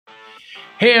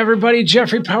Hey everybody,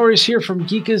 Jeffrey Powers here from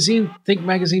Geekazine. Think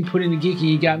Magazine put into Geeky,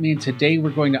 you got me, and today we're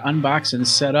going to unbox and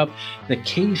set up the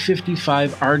K55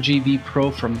 RGB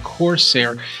Pro from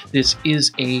Corsair. This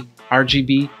is a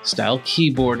RGB style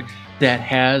keyboard that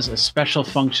has a special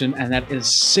function, and that is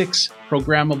 6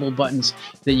 programmable buttons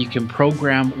that you can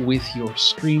program with your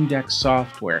Stream Deck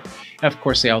software. Of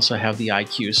course, they also have the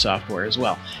IQ software as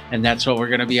well, and that's what we're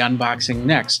going to be unboxing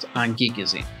next on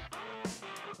Geekazine.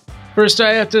 First,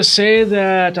 I have to say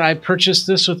that I purchased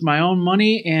this with my own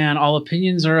money, and all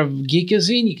opinions are of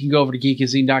Geekazine. You can go over to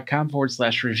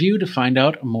geekazine.com/review to find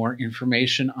out more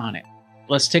information on it.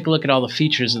 Let's take a look at all the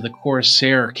features of the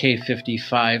Corsair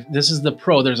K55. This is the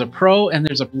Pro. There's a Pro and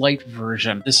there's a light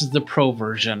version. This is the Pro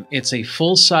version. It's a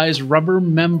full-size rubber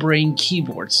membrane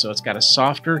keyboard, so it's got a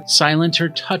softer,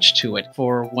 silenter touch to it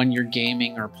for when you're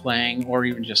gaming or playing or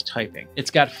even just typing.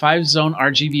 It's got 5-zone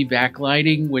RGB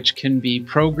backlighting, which can be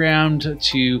programmed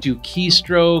to do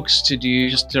keystrokes, to do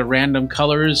just random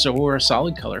colors or a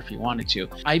solid color if you wanted to.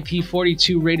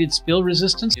 IP42 rated spill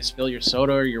resistance. You spill your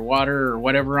soda or your water or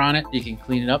whatever on it, you can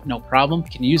clean it up, no problem.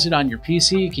 You can use it on your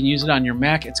PC, you can use it on your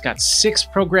Mac. It's got 6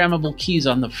 programmable keys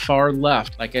on the far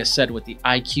left, like I said, with the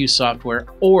IQ software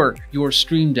or your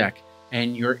Stream Deck,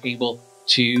 and you're able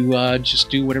to just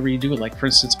do whatever you do. Like for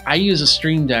instance, I use a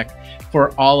Stream Deck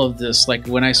for all of this. Like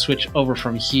when I switch over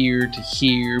from here to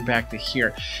here, back to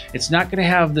here, it's not going to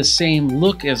have the same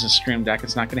look as a Stream Deck.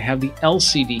 It's not going to have the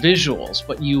LCD visuals,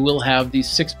 but you will have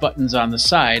these 6 buttons on the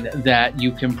side that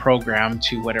you can program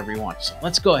to whatever you want. So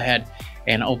let's go ahead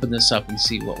and open this up and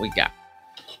see what we got.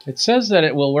 It says that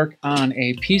it will work on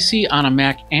a PC, on a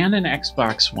Mac, and an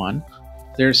Xbox One.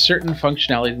 There's certain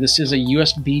functionality. This is a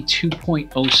USB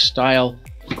 2.0 style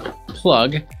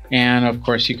plug, and of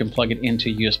course you can plug it into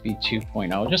USB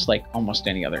 2.0 just like almost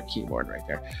any other keyboard right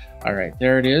there. All right,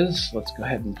 there it is. Let's go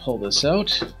ahead and pull this out.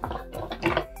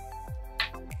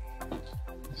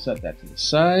 Set that to the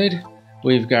side.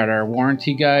 We've got our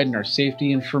warranty guide and our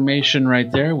safety information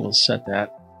right there. We'll set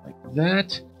that like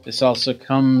that. This also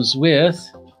comes with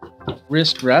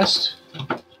wrist rest.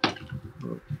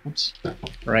 Oops,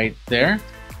 right there.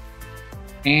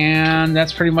 And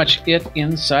that's pretty much it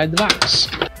inside the box.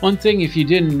 One thing, if you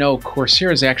didn't know,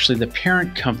 Corsair is actually the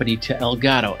parent company to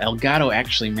Elgato. Elgato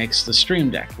actually makes the Stream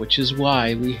Deck, which is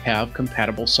why we have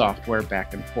compatible software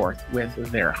back and forth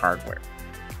with their hardware.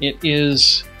 It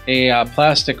is a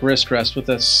plastic wrist rest with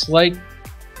a slight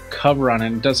cover on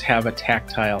it. It does have a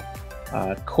tactile,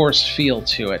 coarse feel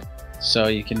to it, so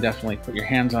you can definitely put your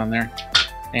hands on there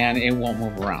and it won't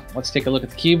move around. Let's take a look at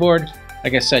the keyboard.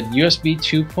 Like I said, USB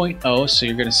 2.0, so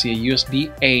you're going to see a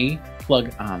USB-A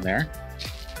plug on there.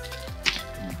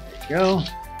 There you go.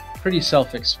 Pretty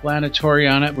self-explanatory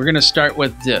on it. We're going to start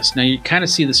with this. Now you kind of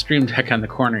see the Stream Deck on the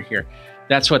corner here.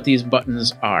 That's what these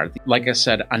buttons are. Like I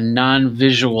said, a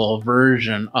non-visual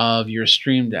version of your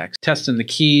Stream Deck. Testing the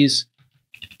keys.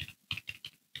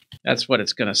 That's what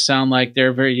it's going to sound like.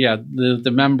 They're very,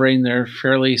 the membrane, they're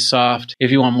fairly soft. If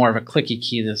you want more of a clicky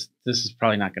key, this is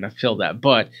probably not going to fill that.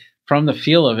 But from the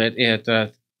feel of it,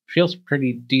 it feels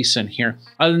pretty decent here.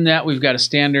 Other than that, we've got a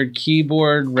standard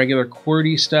keyboard, regular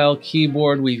QWERTY style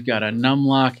keyboard. We've got a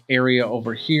numlock area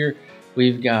over here.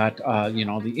 We've got,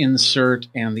 the insert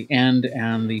and the end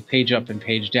and the page up and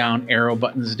page down arrow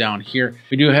buttons down here.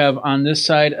 We do have on this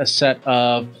side a set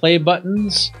of play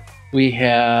buttons. We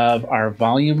have our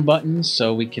volume buttons,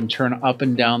 so we can turn up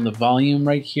and down the volume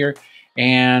right here.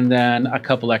 And then a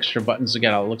couple extra buttons.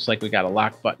 Again, it looks like we got a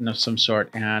lock button of some sort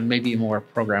and maybe a more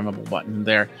programmable button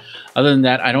there. Other than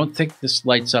that, I don't think this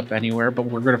lights up anywhere, but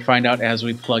we're going to find out as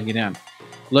we plug it in.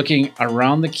 Looking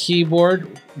around the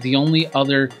keyboard, the only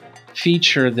other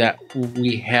feature that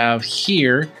we have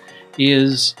here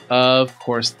is, of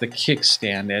course, the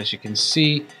kickstand. As you can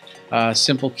see,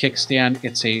 simple kickstand.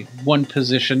 It's a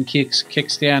one-position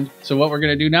kickstand. So what we're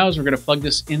going to do now is we're going to plug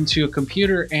this into a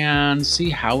computer and see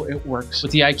how it works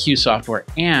with the IQ software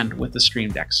and with the Stream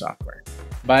Deck software.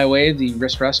 By the way, the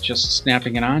wrist rest, just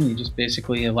snapping it on, you just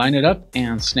basically line it up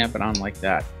and snap it on like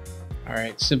that. All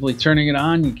right, simply turning it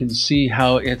on, you can see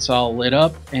how it's all lit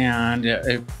up, and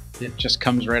it just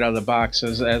comes right out of the box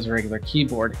as a regular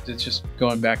keyboard. It's just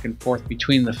going back and forth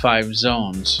between the 5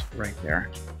 zones right there.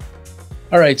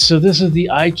 All right, so this is the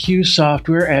IQ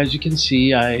software. As you can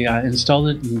see, I installed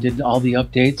it and did all the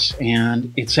updates,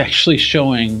 and it's actually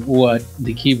showing what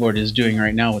the keyboard is doing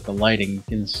right now with the lighting. You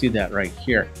can see that right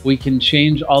here. We can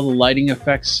change all the lighting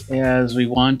effects as we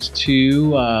want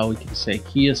to. We can say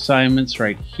key assignments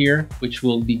right here, which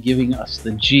will be giving us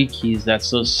the G keys.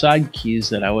 That's those side keys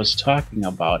that I was talking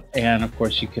about. And of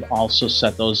course, you could also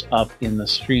set those up in the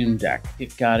Stream Deck.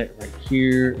 It got it right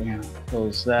here, and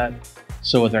close that.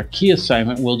 So with our key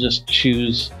assignment, we'll just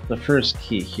choose the first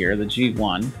key here, the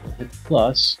G1, hit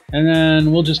plus, and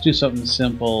then we'll just do something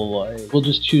simple. We'll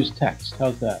just choose text.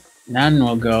 How's that? And then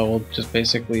we'll just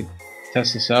basically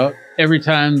test this out. Every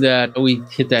time that we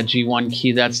hit that G1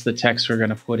 key, that's the text we're going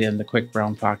to put in. The quick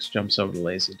brown fox jumps over the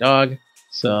lazy dog.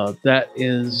 So that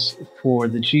is for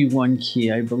the G1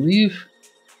 key, I believe.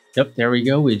 Yep, there we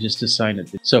go. We just assigned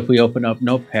it. So if we open up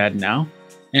Notepad now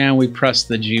and we press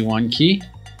the G1 key,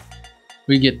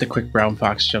 we get the quick brown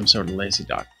fox jumps over the lazy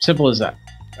dog. Simple as that.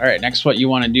 All right, next what you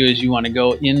want to do is you want to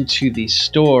go into the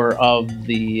store of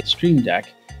the Stream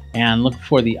Deck and look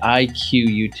for the IQ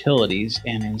utilities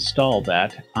and install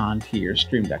that onto your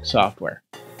Stream Deck software.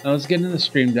 Now let's get into the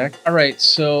Stream Deck. All right,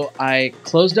 so I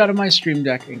closed out of my Stream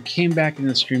Deck and came back into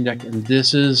the Stream Deck, and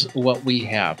this is what we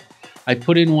have. I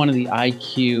put in one of the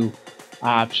IQ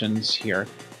options here,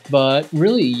 but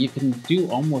really you can do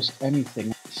almost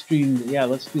anything. Stream, yeah,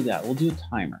 let's do that. We'll do a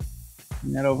timer.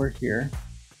 Bring that over here.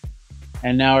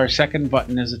 And now our second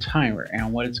button is a timer,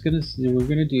 and what it's gonna do, we're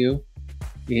gonna do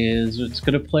is it's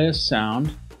going to play a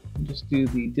sound. We'll just do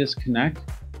the disconnect,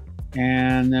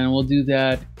 and then we'll do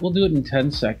that. We'll do it in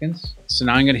 10 seconds. So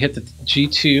now I'm going to hit the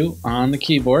G2 on the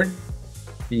keyboard,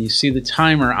 and you see the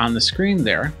timer on the screen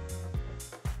there.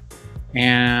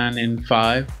 And in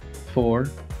 5, 4,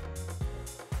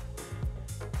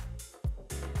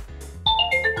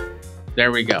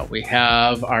 there we go. We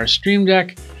have our Stream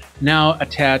Deck now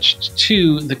attached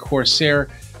to the Corsair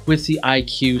with the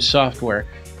IQ software.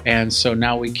 And so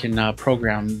now we can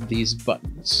program these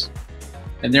buttons.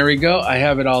 And there we go. I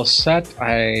have it all set.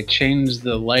 I changed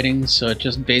the lighting so it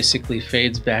just basically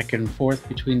fades back and forth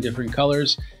between different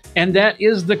colors. And that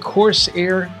is the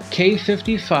Corsair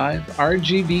K55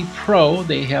 RGB Pro.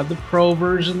 They have the Pro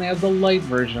version, they have the Lite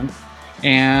version.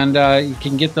 And you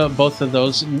can get both of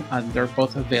those. They're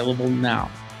both available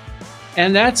now.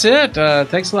 And that's it.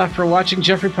 Thanks a lot for watching.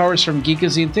 Jeffrey Powers from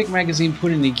Geekazine. Think Magazine,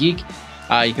 put in the Geek.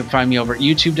 You can find me over at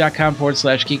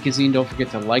youtube.com/Geekazine. Don't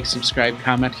forget to like, subscribe,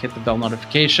 comment, hit the bell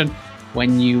notification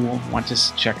when you want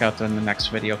to check out when the next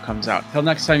video comes out. Till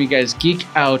next time, you guys, geek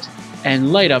out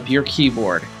and light up your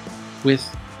keyboard with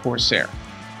Corsair.